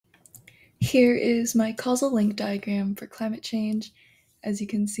Here is my causal link diagram for climate change. As you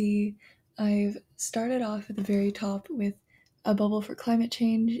can see, I've started off at the very top with a bubble for climate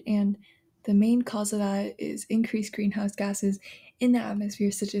change, and the main cause of that is increased greenhouse gases in the atmosphere,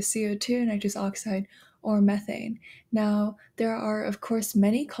 such as CO2, nitrous oxide, or methane. Now, there are, of course,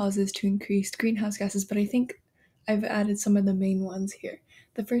 many causes to increased greenhouse gases, but I think I've added some of the main ones here.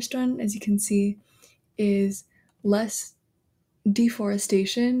 The first one, as you can see, is less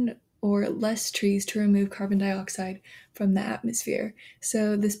deforestation or less trees to remove carbon dioxide from the atmosphere.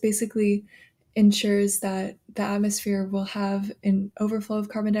 So, this basically ensures that the atmosphere will have an overflow of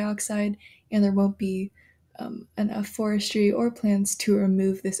carbon dioxide and there won't be enough forestry or plants to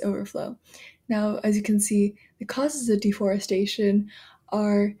remove this overflow. Now, as you can see, the causes of deforestation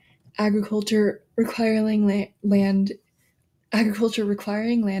are agriculture requiring land agriculture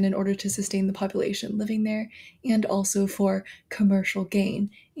requiring land in order to sustain the population living there, and also for commercial gain.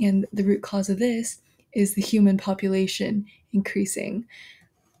 And the root cause of this is the human population increasing.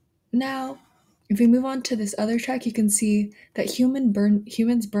 Now, if we move on to this other track, you can see that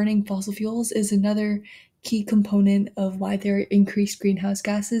humans burning fossil fuels is another key component of why there are increased greenhouse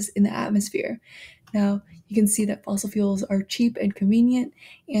gases in the atmosphere. Now, you can see that fossil fuels are cheap and convenient,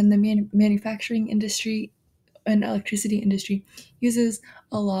 and the manufacturing industry and electricity industry uses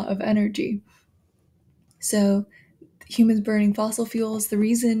a lot of energy. So, humans burning fossil fuels, the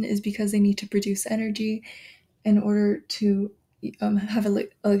reason is because they need to produce energy in order to have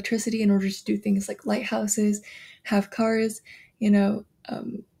electricity, in order to do things like lighthouses, have cars,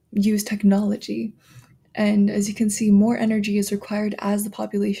 use technology. And as you can see, more energy is required as the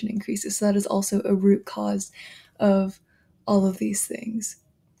population increases. So that is also a root cause of all of these things.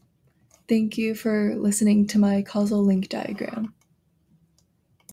 Thank you for listening to my causal link diagram.